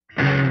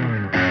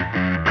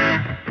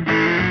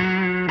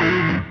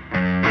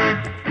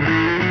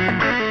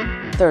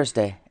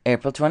Thursday,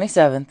 April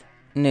 27th,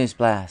 News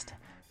Blast.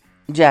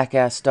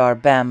 Jackass star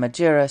Bam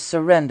Margera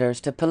surrenders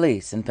to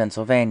police in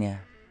Pennsylvania.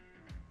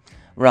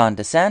 Ron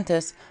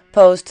DeSantis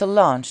posed to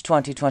launch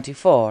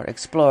 2024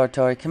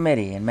 exploratory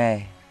committee in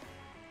May.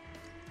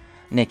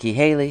 Nikki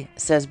Haley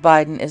says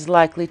Biden is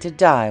likely to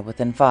die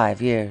within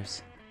 5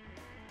 years.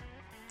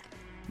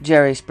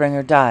 Jerry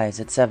Springer dies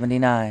at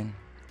 79.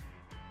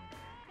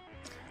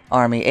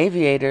 Army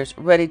aviators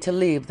ready to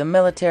leave the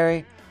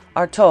military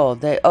are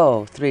told they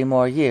owe 3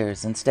 more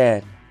years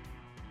instead.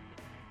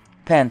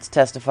 Pence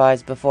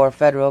testifies before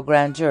federal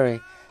grand jury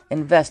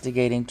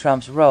investigating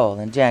Trump's role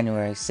in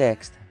January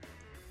 6th.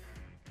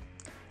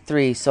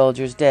 3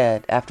 soldiers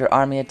dead after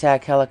Army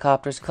attack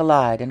helicopters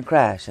collide and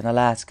crash in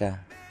Alaska.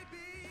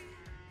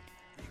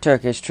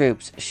 Turkish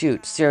troops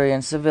shoot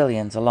Syrian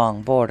civilians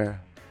along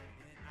border.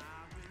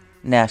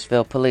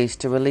 Nashville police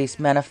to release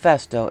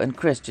manifesto in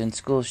Christian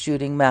school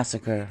shooting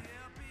massacre.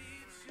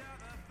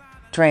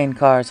 Train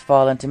cars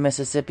fall into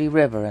Mississippi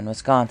River in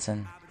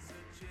Wisconsin.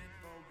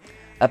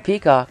 A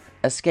peacock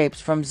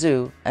escapes from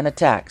zoo and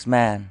attacks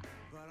man.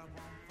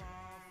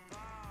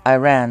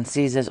 Iran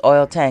seizes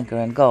oil tanker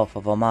in Gulf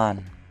of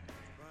Oman.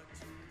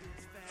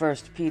 1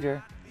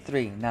 Peter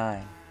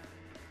 3:9.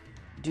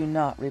 Do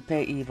not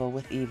repay evil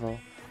with evil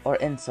or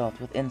insult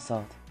with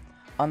insult.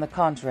 On the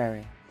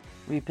contrary,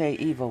 repay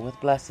evil with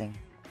blessing,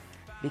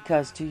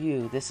 because to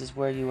you this is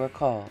where you are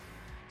called,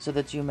 so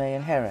that you may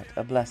inherit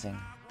a blessing.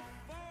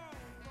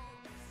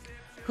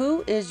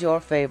 Who is your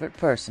favorite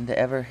person to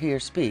ever hear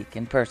speak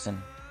in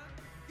person?